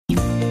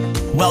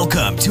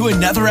Welcome to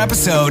another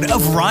episode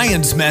of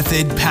Ryan's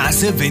Method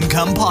Passive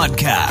Income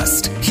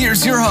Podcast.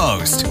 Here's your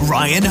host,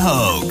 Ryan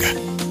Hogue.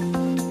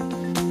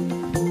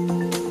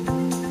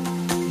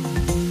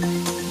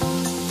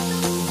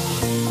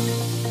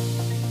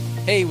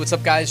 Hey, what's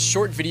up guys?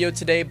 Short video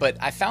today, but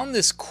I found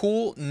this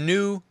cool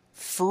new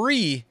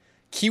free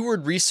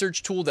keyword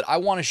research tool that I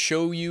want to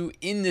show you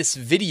in this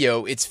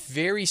video. It's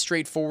very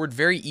straightforward,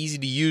 very easy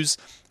to use.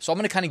 So I'm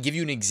going to kind of give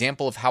you an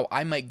example of how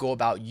I might go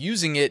about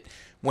using it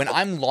when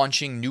I'm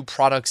launching new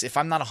products. If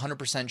I'm not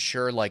 100%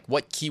 sure like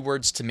what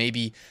keywords to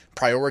maybe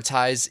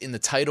prioritize in the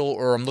title,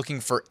 or I'm looking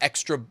for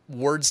extra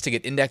words to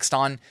get indexed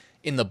on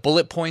in the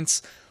bullet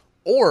points,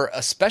 or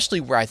especially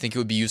where I think it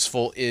would be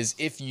useful is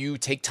if you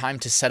take time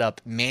to set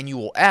up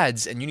manual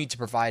ads and you need to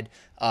provide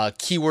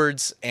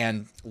keywords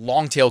and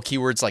long tail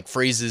keywords like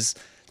phrases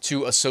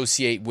to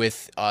associate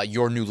with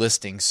your new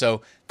listing.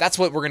 So that's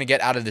what we're going to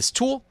get out of this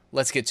tool.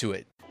 Let's get to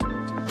it.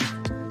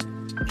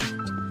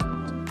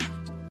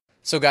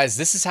 So guys,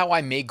 this is how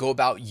I may go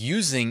about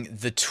using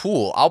the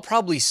tool. I'll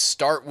probably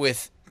start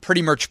with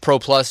Pretty Merch Pro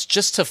Plus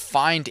just to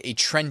find a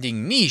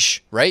trending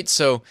niche, right?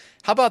 So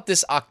how about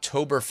this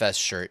Oktoberfest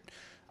shirt?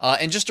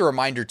 And just a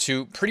reminder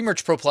too, Pretty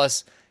Merch Pro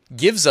Plus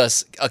gives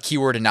us a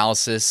keyword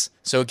analysis.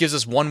 So it gives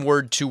us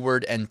 1-word,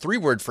 2-word, and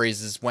 3-word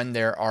phrases when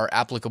there are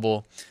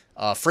applicable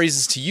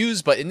phrases to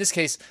use. But in this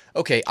case,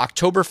 okay,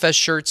 Oktoberfest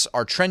shirts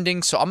are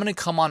trending. So I'm going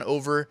to come on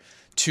over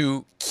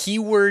to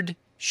Keyword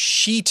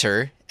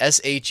Sheeter,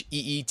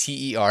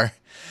 Sheeter.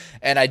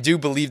 And I do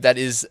believe that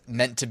is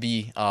meant to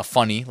be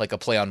funny, like a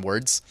play on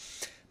words.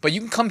 But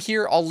you can come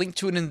here. I'll link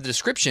to it in the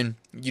description.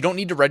 You don't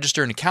need to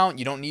register an account.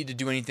 You don't need to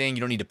do anything. You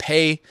don't need to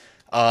pay.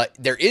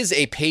 There is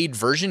a paid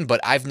version, but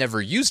I've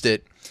never used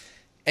it.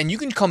 And you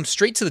can come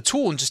straight to the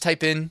tool and just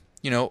type in,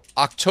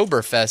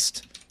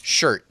 Oktoberfest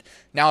shirt.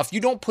 Now, if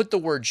you don't put the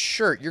word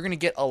shirt, you're going to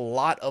get a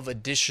lot of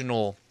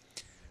additional,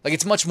 like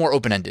it's much more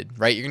open-ended,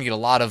 right? You're going to get a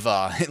lot of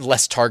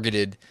less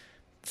targeted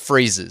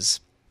phrases.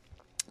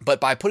 But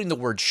by putting the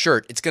word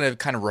shirt, it's going to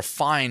kind of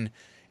refine,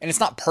 and it's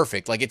not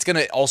perfect. Like it's going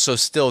to also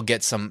still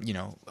get some,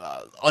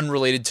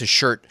 unrelated to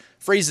shirt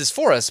phrases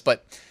for us,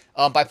 but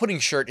by putting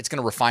shirt, it's going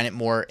to refine it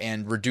more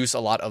and reduce a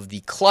lot of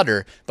the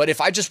clutter. But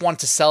if I just want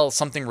to sell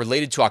something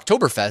related to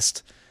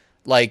Oktoberfest,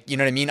 like,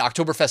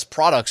 Oktoberfest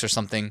products or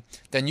something,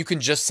 then you can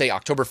just say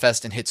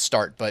Oktoberfest and hit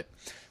start. But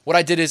what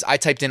I did is I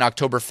typed in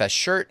Oktoberfest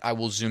shirt. I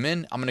will zoom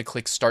in. I'm going to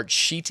click start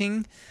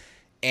sheeting.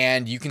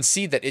 And you can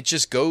see that it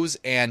just goes,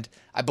 and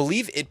I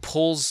believe it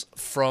pulls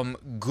from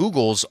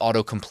Google's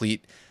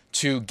autocomplete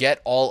to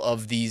get all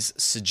of these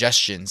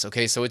suggestions.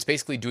 Okay, so it's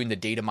basically doing the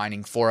data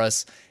mining for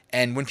us.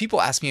 And when people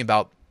ask me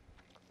about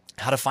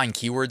how to find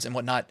keywords and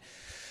whatnot,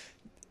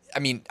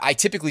 I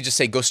typically just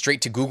say go straight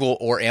to Google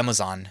or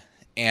Amazon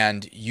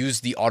and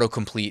use the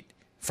autocomplete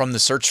from the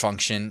search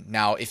function.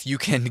 Now, if you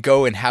can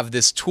go and have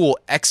this tool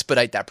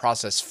expedite that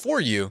process for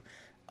you,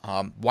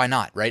 why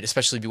not, right?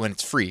 Especially when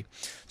it's free.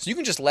 So you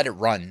can just let it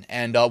run,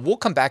 and we'll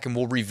come back and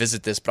we'll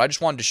revisit this. But I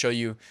just wanted to show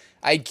you,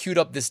 I had queued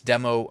up this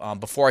demo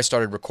before I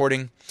started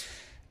recording.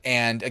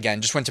 And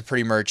again, just went to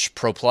Pretty Merch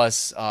Pro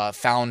Plus,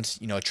 found,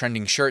 a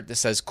trending shirt that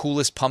says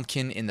coolest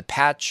pumpkin in the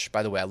patch.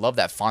 By the way, I love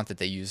that font that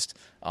they used.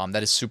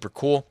 That is super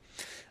cool.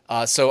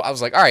 So I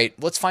was like, all right,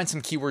 let's find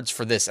some keywords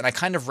for this. And I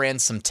kind of ran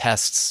some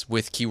tests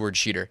with Keyword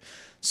Sheeter.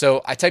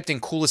 So I typed in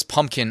coolest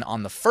pumpkin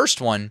on the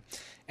first one,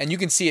 and you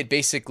can see it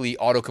basically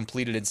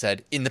auto-completed and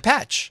said, in the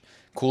patch,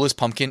 coolest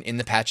pumpkin in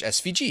the patch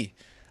SVG,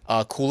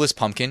 coolest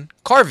pumpkin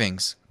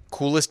carvings,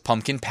 coolest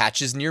pumpkin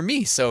patches near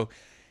me. So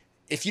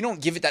if you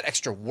don't give it that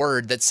extra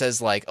word that says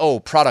like,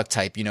 product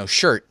type,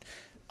 shirt,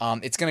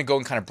 it's going to go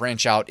and kind of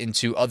branch out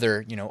into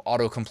other,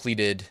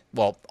 auto-completed.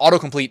 Well,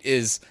 autocomplete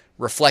is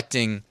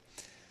reflecting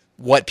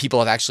what people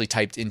have actually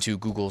typed into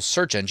Google's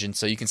search engine.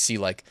 So you can see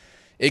like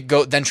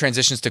then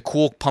transitions to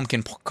cool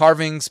pumpkin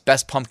carvings,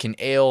 best pumpkin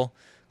ale,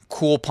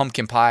 cool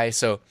pumpkin pie.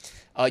 So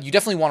you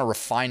definitely want to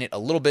refine it a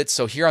little bit.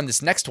 So here on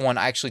this next one,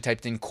 I actually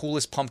typed in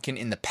coolest pumpkin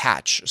in the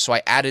patch. So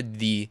I added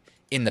the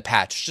in the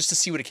patch just to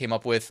see what it came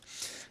up with.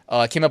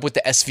 Came up with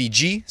the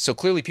SVG. So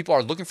clearly people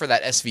are looking for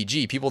that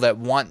SVG. People that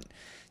want,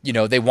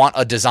 they want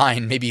a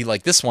design maybe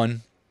like this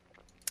one.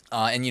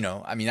 I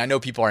know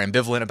people are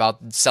ambivalent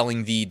about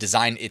selling the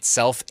design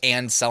itself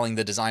and selling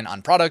the design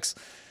on products.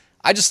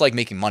 I just like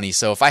making money.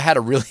 So if I had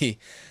a really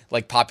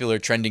like popular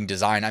trending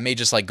design, I may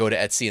just like go to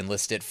Etsy and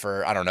list it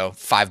for, I don't know,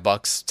 $5,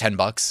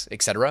 $10,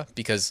 etc.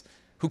 Because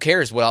who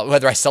cares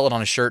whether I sell it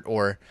on a shirt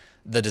or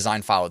the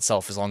design file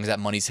itself, as long as that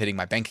money's hitting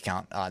my bank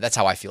account. That's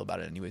how I feel about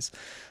it anyways.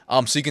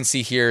 So you can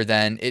see here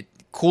then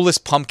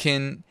coolest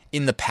pumpkin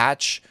in the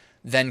patch,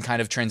 then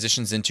kind of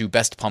transitions into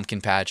best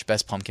pumpkin patch,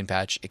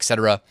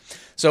 etc.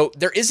 So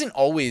there isn't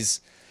always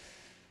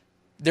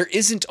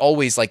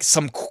like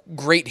some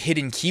great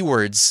hidden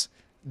keywords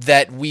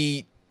that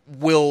we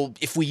will,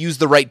 if we use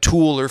the right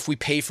tool or if we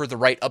pay for the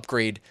right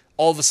upgrade,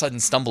 all of a sudden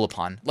stumble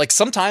upon. Like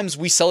sometimes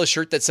we sell a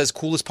shirt that says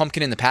coolest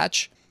pumpkin in the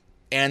patch,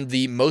 and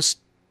the most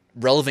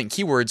relevant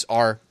keywords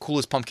are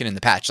coolest pumpkin in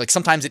the patch. Like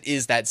sometimes it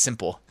is that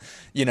simple,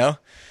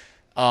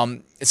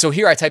 So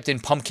here I typed in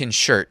pumpkin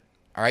shirt,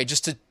 all right,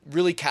 just to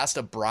really cast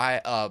a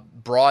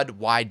broad,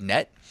 wide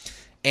net.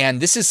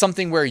 And this is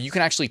something where you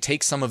can actually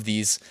take some of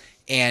these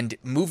and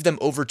move them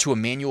over to a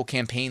manual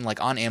campaign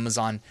like on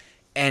Amazon.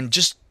 And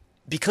just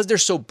because they're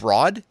so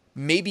broad,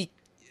 maybe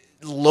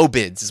low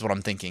bids is what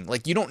I'm thinking.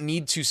 Like, you don't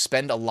need to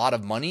spend a lot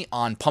of money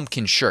on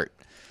pumpkin shirt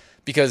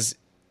because,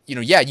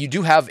 you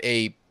do have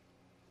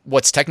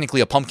what's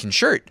technically a pumpkin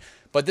shirt,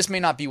 but this may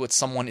not be what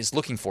someone is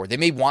looking for. They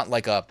may want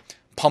like a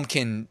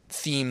pumpkin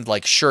themed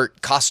like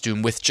shirt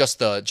costume with just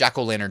the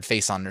jack-o'-lantern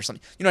face on it or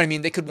something. You know what I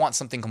mean? They could want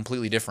something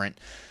completely different.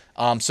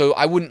 So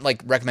I wouldn't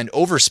like recommend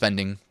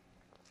overspending.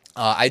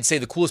 I'd say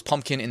the coolest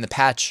pumpkin in the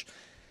patch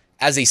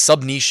as a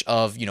sub niche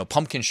of,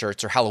 pumpkin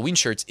shirts or Halloween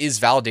shirts is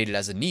validated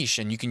as a niche,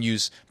 and you can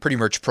use Pretty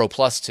Merch Pro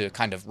Plus to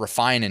kind of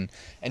refine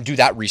and do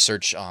that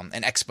research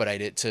and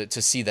expedite it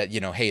to see that,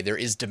 hey, there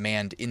is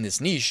demand in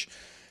this niche.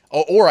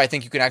 Or I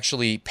think you can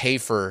actually pay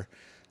for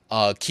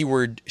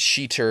Keyword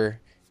Sheeter,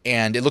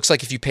 and it looks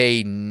like if you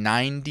pay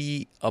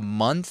 $90 a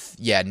month,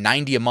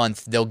 $90 a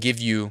month, they'll give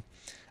you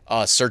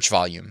search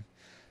volume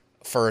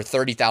for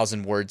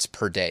 30,000 words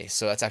per day.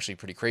 So that's actually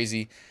pretty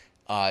crazy.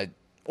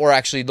 Or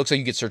actually, it looks like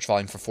you get search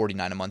volume for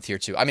 $49 a month here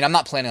too. I mean, I'm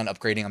not planning on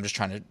upgrading. I'm just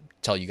trying to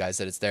tell you guys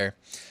that it's there.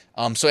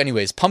 So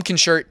anyways, pumpkin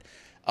shirt.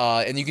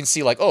 And you can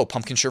see like,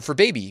 pumpkin shirt for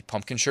baby,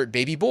 pumpkin shirt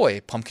baby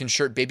boy, pumpkin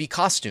shirt baby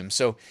costume.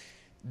 So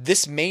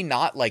this may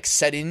not like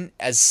set in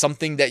as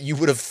something that you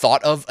would have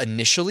thought of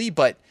initially,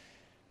 but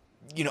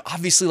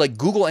obviously like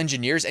Google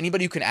engineers,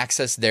 anybody who can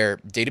access their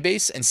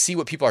database and see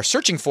what people are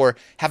searching for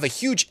have a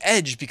huge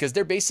edge because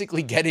they're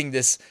basically getting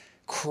this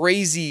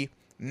crazy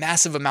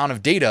massive amount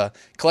of data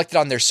collected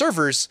on their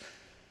servers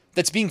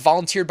that's being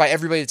volunteered by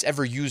everybody that's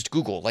ever used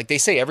Google. Like they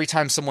say, every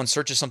time someone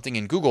searches something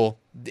in Google,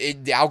 the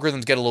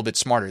algorithms get a little bit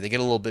smarter. They get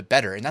a little bit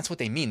better. And that's what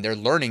they mean. They're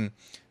learning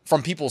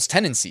from people's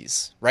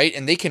tendencies, right?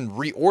 And they can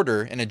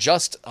reorder and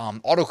adjust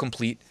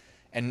autocomplete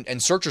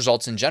and search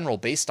results in general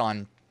based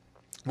on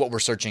what we're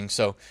searching.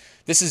 So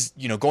this is,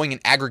 going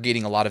and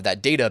aggregating a lot of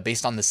that data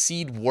based on the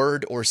seed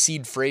word or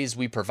seed phrase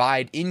we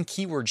provide in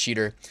Keyword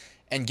Sheeter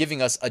and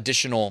giving us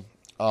additional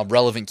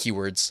relevant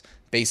keywords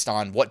based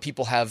on what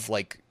people have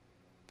like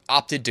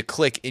opted to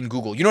click in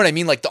Google. You know what I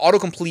mean? Like the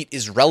autocomplete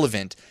is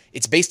relevant.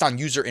 It's based on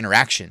user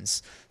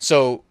interactions.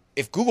 So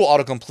if Google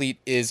autocomplete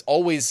is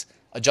always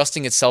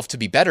adjusting itself to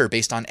be better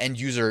based on end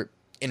user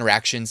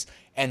interactions,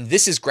 and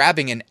this is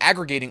grabbing and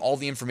aggregating all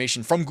the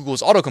information from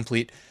Google's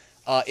autocomplete,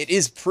 it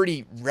is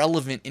pretty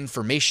relevant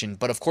information.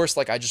 But of course,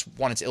 like I just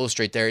wanted to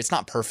illustrate there, it's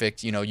not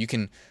perfect. You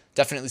can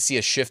definitely see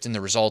a shift in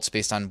the results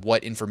based on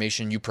what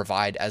information you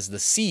provide as the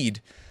seed.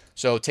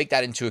 So take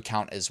that into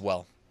account as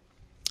well.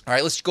 All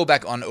right, let's go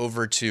back on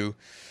over to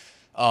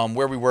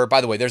where we were.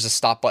 By the way, there's a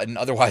stop button.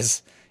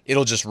 Otherwise,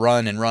 it'll just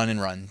run and run and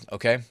run,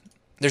 okay?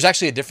 There's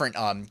actually a different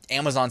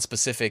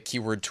Amazon-specific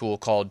keyword tool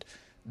called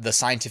the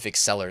Scientific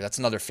Seller. That's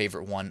another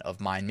favorite one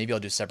of mine. Maybe I'll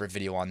do a separate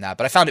video on that.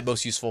 But I found it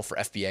most useful for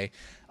FBA.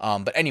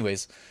 But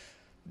anyways,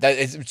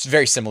 it's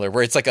very similar,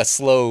 where it's like a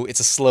slow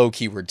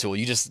keyword tool.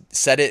 You just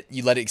set it,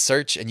 you let it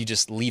search, and you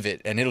just leave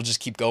it, and it'll just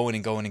keep going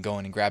and going and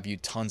going and grab you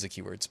tons of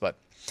keywords. But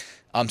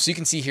so you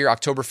can see here,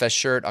 Oktoberfest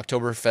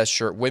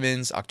shirt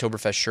women's,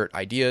 Oktoberfest shirt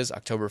ideas,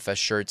 Oktoberfest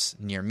shirts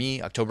near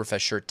me, Oktoberfest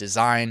shirt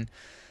design.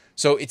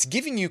 So it's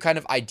giving you kind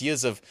of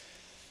ideas of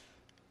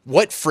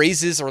what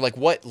phrases or like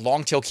what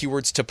long tail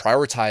keywords to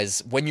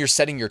prioritize when you're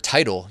setting your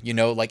title.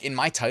 Like in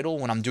my title,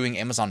 when I'm doing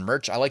Amazon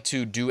merch, I like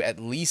to do at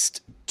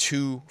least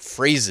 2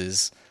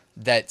 phrases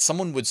that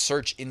someone would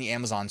search in the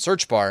Amazon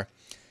search bar.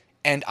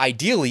 And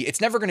ideally, it's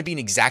never going to be an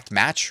exact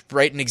match,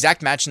 right? An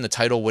exact match in the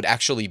title would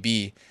actually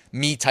be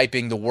me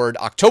typing the word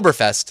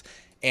Oktoberfest,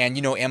 and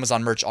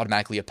Amazon merch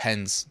automatically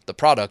appends the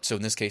product. So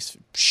in this case,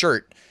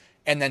 shirt.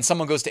 And then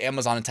someone goes to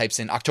Amazon and types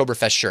in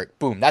Oktoberfest shirt.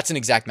 Boom, that's an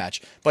exact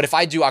match. But if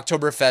I do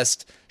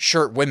Oktoberfest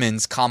shirt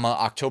women's,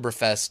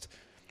 Oktoberfest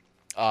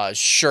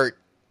shirt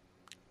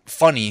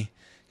funny,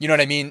 you know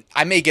what I mean?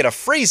 I may get a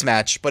phrase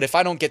match, but if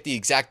I don't get the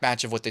exact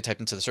match of what they typed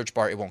into the search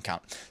bar, it won't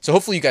count. So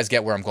hopefully you guys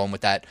get where I'm going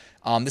with that.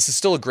 This is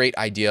still a great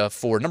idea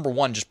for, number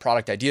 1, just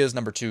product ideas.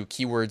 Number 2,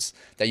 keywords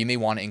that you may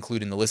want to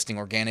include in the listing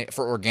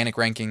for organic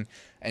ranking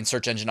and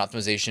search engine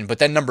optimization. But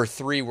then number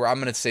 3, where I'm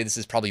going to say this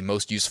is probably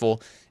most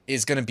useful,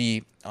 is going to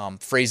be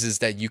phrases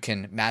that you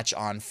can match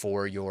on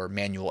for your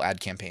manual ad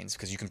campaigns,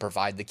 because you can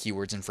provide the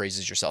keywords and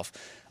phrases yourself.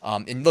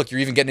 And look, you're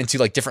even getting into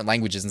like different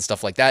languages and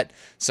stuff like that.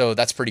 So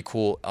that's pretty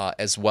cool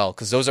as well,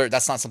 because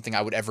that's not something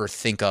I would ever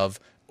think of,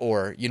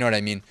 or you know what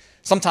I mean?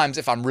 Sometimes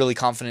if I'm really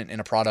confident in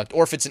a product,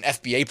 or if it's an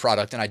FBA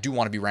product and I do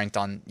want to be ranked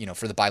on,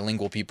 for the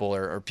bilingual people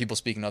or people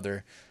speaking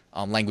other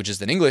languages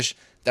than English,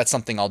 that's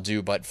something I'll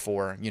do. But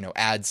for,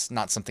 ads,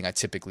 not something I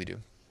typically do.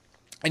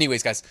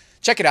 Anyways, guys,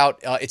 check it out.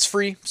 It's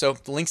free, so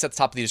the link's at the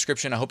top of the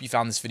description. I hope you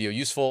found this video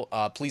useful.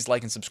 Please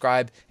like and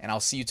subscribe, and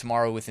I'll see you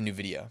tomorrow with a new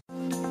video.